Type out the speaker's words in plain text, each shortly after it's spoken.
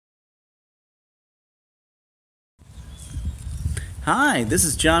Hi, this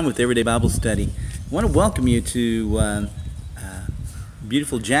is John with Everyday Bible Study. I want to welcome you to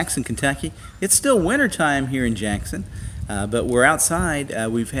beautiful Jackson, Kentucky. It's still winter time here in Jackson, but we're outside.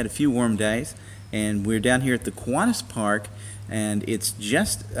 We've had a few warm days, and we're down here at the Kiwanis Park, and it's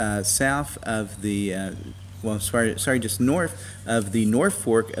just south of the, just north of the North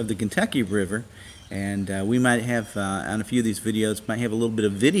Fork of the Kentucky River. And we might have, on a few of these videos, might have a little bit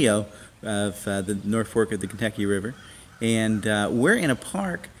of video of the North Fork of the Kentucky River. And we're in a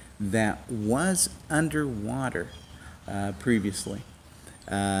park that was underwater previously.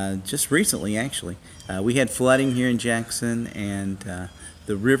 Just recently, actually. We had flooding here in Jackson, and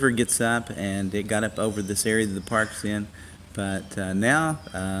the river gets up, and it got up over this area that the park's in. But now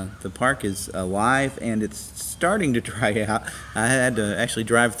the park is alive, and it's starting to dry out. I had to actually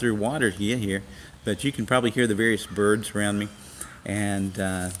drive through water to get here, but you can probably hear the various birds around me. And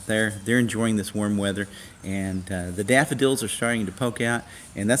they're enjoying this warm weather, and the daffodils are starting to poke out,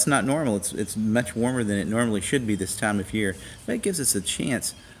 and that's not normal. It's much warmer than it normally should be this time of year, but it gives us a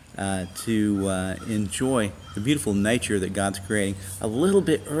chance to enjoy the beautiful nature that God's creating a little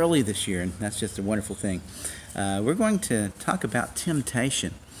bit early this year, and that's just a wonderful thing. We're going to talk about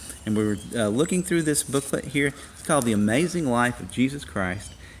temptation, and we're looking through this booklet here. It's called The Amazing Life of Jesus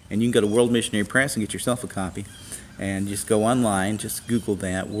Christ, and you can go to World Missionary Press and get yourself a copy. And just go online, just Google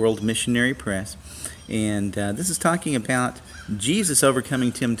that, World Missionary Press. And this is talking about Jesus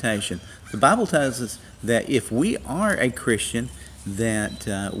overcoming temptation. The Bible tells us that if we are a Christian, that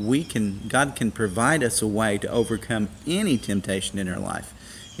God can provide us a way to overcome any temptation in our life.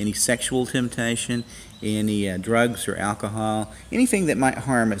 Any sexual temptation, any drugs or alcohol, anything that might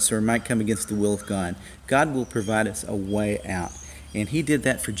harm us or might come against the will of God. God will provide us a way out. And He did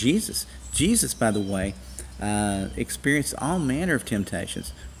that for Jesus. Jesus, by the way, experienced all manner of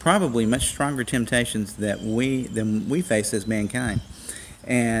temptations, probably much stronger temptations than we face as mankind.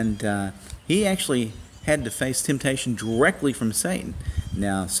 And He actually had to face temptation directly from Satan.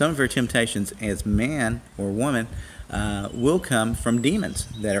 Now, some of our temptations as man or woman will come from demons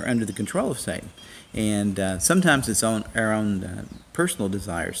that are under the control of Satan. And sometimes it's on our own personal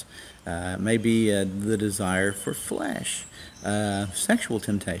desires. Maybe the desire for flesh, sexual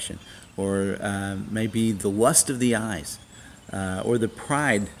temptation, or maybe the lust of the eyes, or the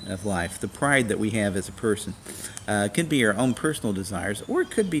pride of life, the pride that we have as a person. It could be our own personal desires, or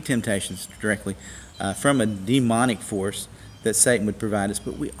it could be temptations directly from a demonic force that Satan would provide us.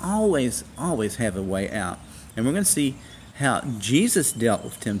 But we always have a way out. And we're going to see how Jesus dealt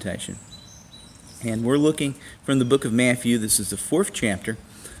with temptation. And we're looking from the book of Matthew. This is the 4th chapter.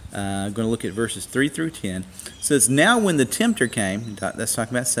 I'm going to look at verses 3 through 10. It says, "Now when the tempter came," that's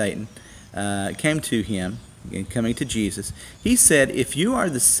talking about Satan, came to him, coming to Jesus, he said, "If you are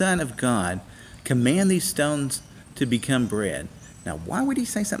the Son of God, command these stones to become bread." Now, why would he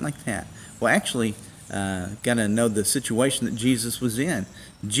say something like that? Well, actually, got to know the situation that Jesus was in.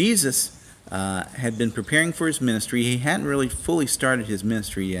 Jesus had been preparing for his ministry. He hadn't really fully started his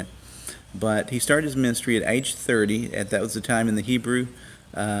ministry yet, but he started his ministry at age 30. That was the time in the Hebrew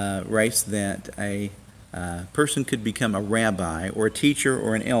race that a person could become a rabbi or a teacher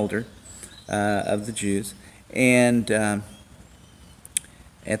or an elder of the Jews. And at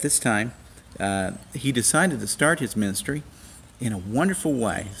this time, he decided to start his ministry in a wonderful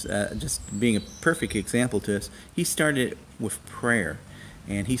way, just being a perfect example to us. He started with prayer,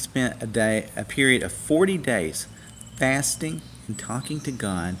 and he spent a period of 40 days fasting and talking to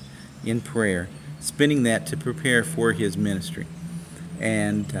God in prayer, spending that to prepare for his ministry.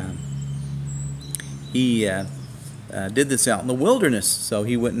 And he did this out in the wilderness, so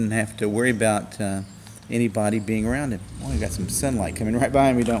he wouldn't have to worry about anybody being around him. Well, we got some sunlight coming right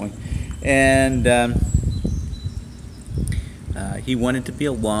behind me, don't we? And he wanted to be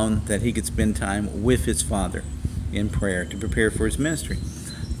alone, that he could spend time with his Father in prayer to prepare for his ministry.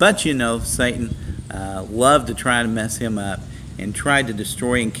 But you know, Satan loved to try to mess him up and tried to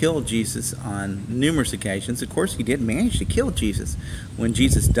destroy and kill Jesus on numerous occasions. Of course, he did manage to kill Jesus when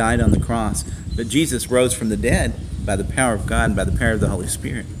Jesus died on the cross. But Jesus rose from the dead by the power of God and by the power of the Holy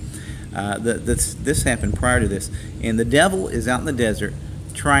Spirit. This happened prior to this. And the devil is out in the desert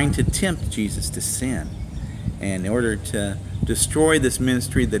trying to tempt Jesus to sin, and in order to destroy this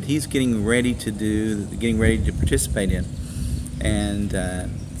ministry that he's getting ready to do, getting ready to participate in. And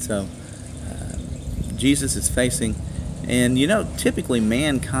so Jesus is facing, and you know, typically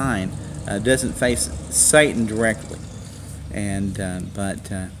mankind doesn't face Satan directly, and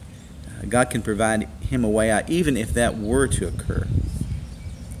but God can provide him a way out, even if that were to occur.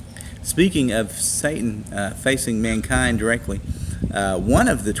 Speaking of Satan facing mankind directly, one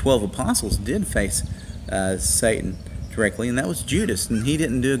of the 12 apostles did face Satan directly, and that was Judas, and he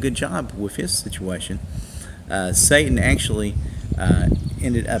didn't do a good job with his situation. Satan actually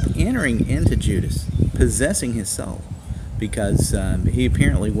ended up entering into Judas, possessing his soul, because he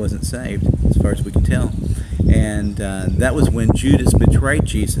apparently wasn't saved, as far as we can tell. And that was when Judas betrayed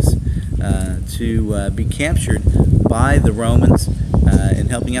Jesus to be captured by the Romans and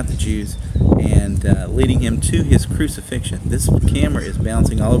helping out the Jews and leading him to his crucifixion. This camera is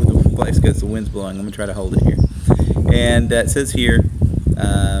bouncing all over the place because the wind's blowing. I'm going to try to hold it here. And it says here,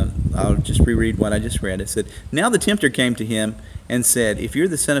 I'll just reread what I just read. It said, "Now the tempter came to him and said, 'If you're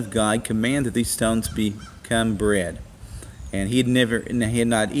the Son of God, command that these stones become bread.' And he had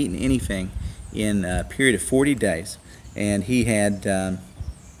not eaten anything in a period of 40 days. And he had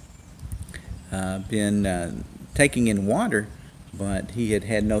been taking in water, but he had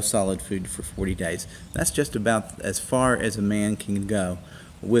had no solid food for 40 days. That's just about as far as a man can go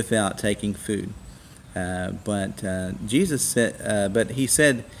without taking food. But Jesus said, but he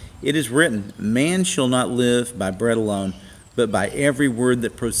said, "It is written, man shall not live by bread alone, but by every word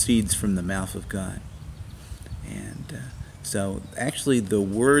that proceeds from the mouth of God." And so actually the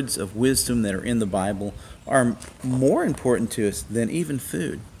words of wisdom that are in the Bible are more important to us than even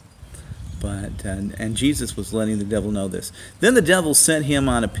food. But and Jesus was letting the devil know this. Then the devil set him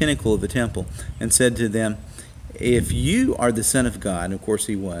on a pinnacle of the temple and said to them, "If you are the Son of God," and of course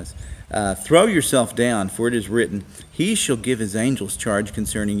he was, "throw yourself down, for it is written, He shall give His angels charge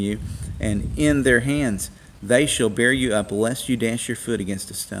concerning you, and in their hands they shall bear you up, lest you dash your foot against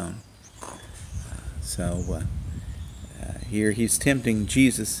a stone." So here he's tempting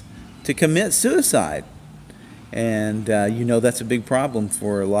Jesus to commit suicide. And you know that's a big problem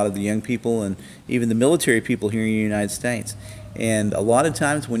for a lot of the young people and even the military people here in the United States. And a lot of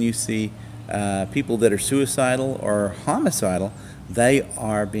times when you see people that are suicidal or homicidal, they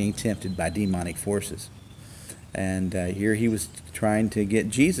are being tempted by demonic forces. And here he was trying to get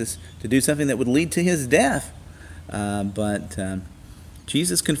Jesus to do something that would lead to his death. But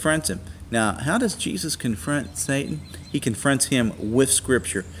Jesus confronts him. Now, how does Jesus confront Satan? He confronts him with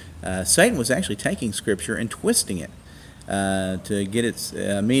Scripture. Satan was actually taking Scripture and twisting it to get its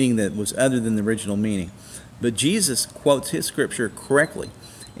meaning that was other than the original meaning. But Jesus quotes his Scripture correctly.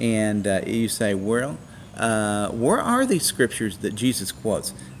 And you say, well, where are these Scriptures that Jesus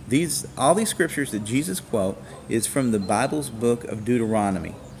quotes? All these Scriptures that Jesus quotes is from the Bible's book of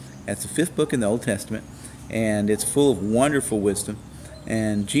Deuteronomy. That's the 5th book in the Old Testament, and it's full of wonderful wisdom.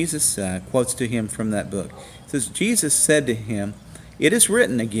 And Jesus quotes to him from that book. It says, Jesus said to him, "It is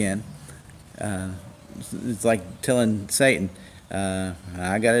written," again. It's like telling Satan,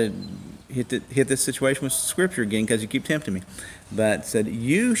 I got to hit this situation with Scripture again because you keep tempting me. But said,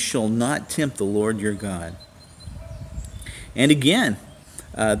 "You shall not tempt the Lord your God." And again,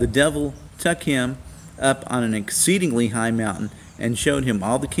 the devil took him up on an exceedingly high mountain and showed him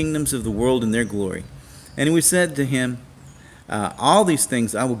all the kingdoms of the world and their glory. And he said to him, "All these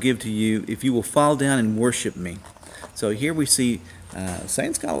things I will give to you if you will fall down and worship me." So here we see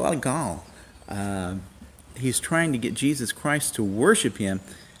Satan's got a lot of gall. He's trying to get Jesus Christ to worship him,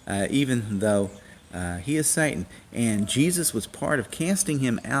 even though he is Satan. And Jesus was part of casting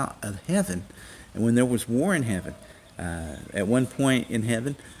him out of heaven. And when there was war in heaven, at one point in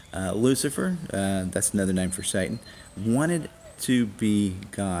heaven, Lucifer, that's another name for Satan, wanted to be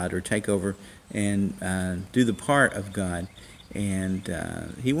God or take over and do the part of God. And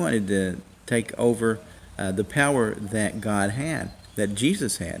he wanted to take over the power that God had, that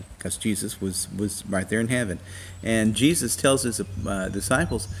Jesus had, because Jesus was right there in heaven. And Jesus tells his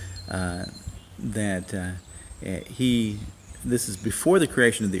disciples that this is before the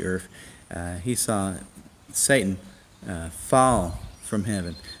creation of the earth, he saw Satan fall from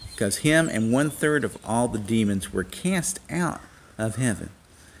heaven, because him and 1/3 of all the demons were cast out of heaven.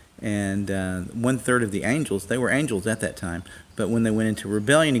 And 1/3 of the angels, they were angels at that time, but when they went into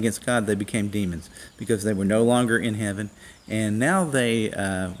rebellion against God, they became demons because they were no longer in heaven. And now they,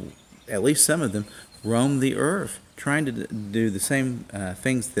 at least some of them, roam the earth, trying to do the same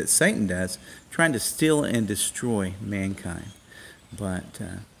things that Satan does, trying to steal and destroy mankind. But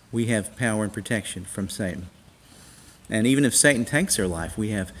we have power and protection from Satan. And even if Satan takes our life, we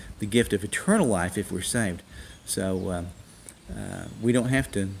have the gift of eternal life if we're saved. So we don't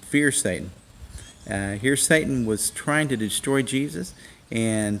have to fear Satan. Here Satan was trying to destroy Jesus,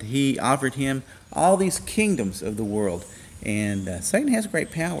 and he offered him all these kingdoms of the world. And Satan has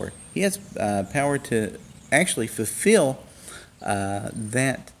great power. He has power to actually fulfill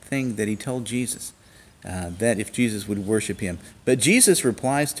that thing that he told Jesus, that if Jesus would worship him. But Jesus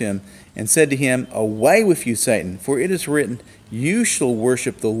replies to him and said to him, "Away with you, Satan, for it is written, you shall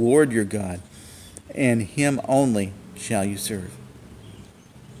worship the Lord your God, and him only shall you serve.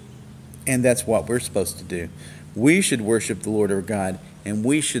 And that's what we're supposed to do. We should worship the Lord our God, and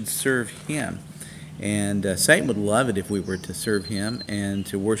we should serve him. And Satan would love it if we were to serve him and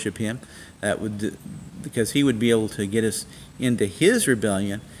to worship him. Because he would be able to get us into his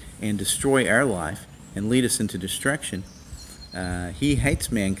rebellion and destroy our life and lead us into destruction. He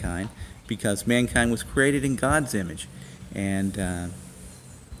hates mankind because mankind was created in God's image. And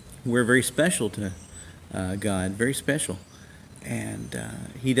we're very special to God, very special. And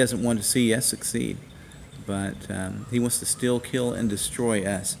he doesn't want to see us succeed. But he wants to steal, kill, and destroy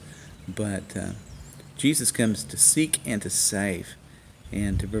us. But Jesus comes to seek and to save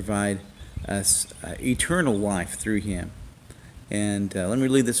and to provide us eternal life through him. And let me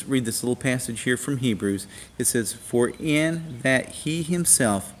read this little passage here from Hebrews. It says, "For in that he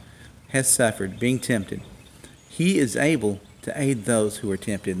himself has suffered, being tempted, he is able to aid those who are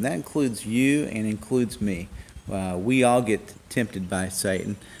tempted." And that includes you and includes me. We all get tempted by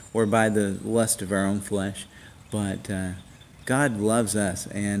Satan or by the lust of our own flesh. But God loves us,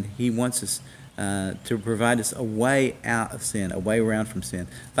 and he wants us to provide us a way out of sin, a way around from sin.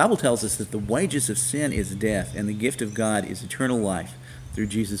 The Bible tells us that the wages of sin is death, and the gift of God is eternal life through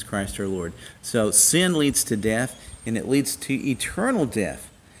Jesus Christ our Lord. So sin leads to death, and it leads to eternal death.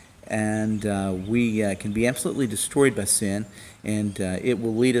 And we can be absolutely destroyed by sin, and it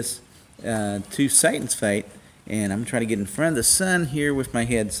will lead us to Satan's fate. And I'm trying to get in front of the sun here with my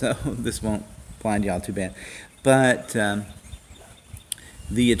head, so this won't blind y'all too bad. But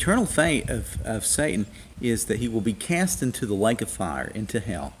the eternal fate of Satan is that he will be cast into the lake of fire, into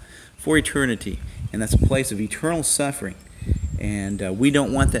hell, for eternity. And that's a place of eternal suffering. And we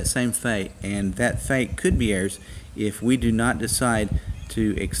don't want that same fate. And that fate could be ours if we do not decide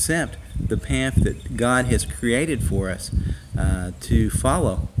to accept the path that God has created for us to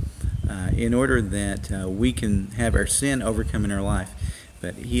follow in order that we can have our sin overcome in our life.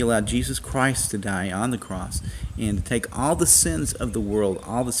 But he allowed Jesus Christ to die on the cross and to take all the sins of the world,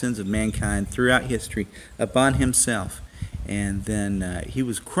 all the sins of mankind throughout history upon himself. And then he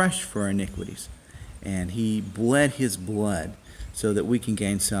was crushed for our iniquities. And he bled his blood so that we can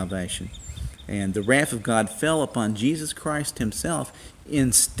gain salvation. And the wrath of God fell upon Jesus Christ himself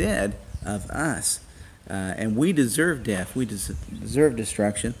instead of us. And we deserve death. We deserve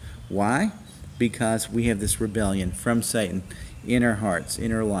destruction. Why? Because we have this rebellion from Satan in our hearts,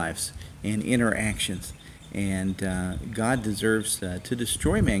 in our lives, and in our actions. And God deserves to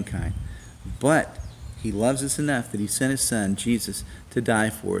destroy mankind. But he loves us enough that he sent his son, Jesus, to die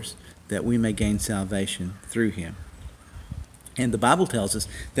for us, that we may gain salvation through him. And the Bible tells us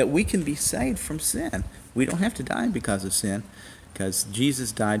that we can be saved from sin. We don't have to die because of sin, because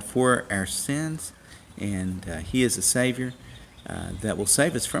Jesus died for our sins, and he is a Savior that will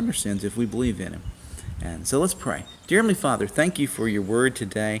save us from our sins if we believe in him. And so let's pray. Dear Heavenly Father, thank you for your word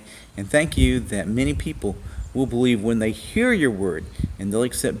today, and thank you that many people will believe when they hear your word, and they'll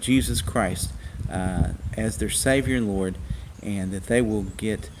accept Jesus Christ as their Savior and Lord, and that they will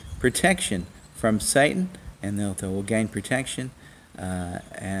get protection from Satan, and they will gain protection,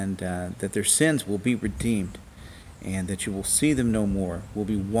 and that their sins will be redeemed, and that you will see them no more, will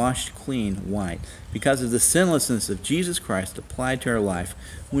be washed clean white because of the sinlessness of Jesus Christ applied to our life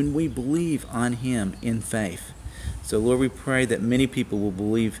when we believe on him in faith. So Lord, we pray that many people will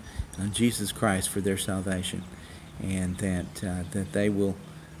believe on Jesus Christ for their salvation, and that they will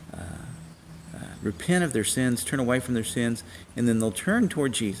repent of their sins, turn away from their sins, and then they'll turn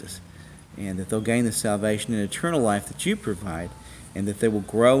toward Jesus, and that they'll gain the salvation and eternal life that you provide, and that they will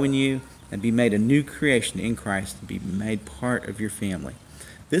grow in you and be made a new creation in Christ and be made part of your family.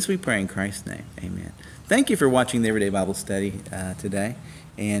 This we pray in Christ's name. Amen. Thank you for watching the Everyday Bible Study today,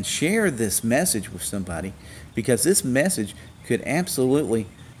 and share this message with somebody, because this message could absolutely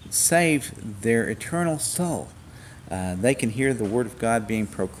save their eternal soul. They can hear the Word of God being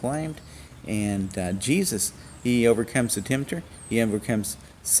proclaimed, and Jesus, he overcomes the tempter, he overcomes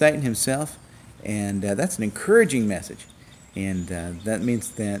Satan himself, and that's an encouraging message. And that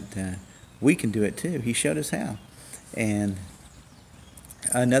means that we can do it too. He showed us how. And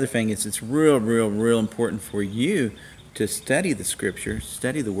another thing is, it's real important for you to study the Scripture,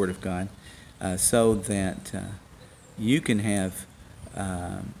 study the Word of God, so that you can have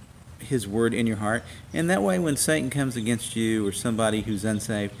his Word in your heart. And that way, when Satan comes against you or somebody who's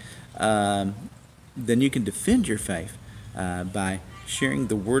unsaved, then you can defend your faith by sharing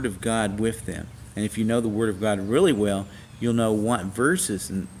the Word of God with them. And if you know the Word of God really well, you'll know what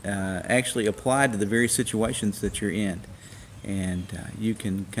verses actually apply to the very situations that you're in. And you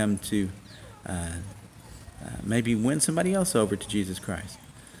can come to maybe win somebody else over to Jesus Christ.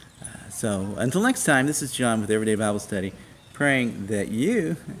 So until next time, this is John with Everyday Bible Study, praying that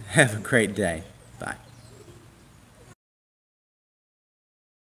you have a great day. Bye.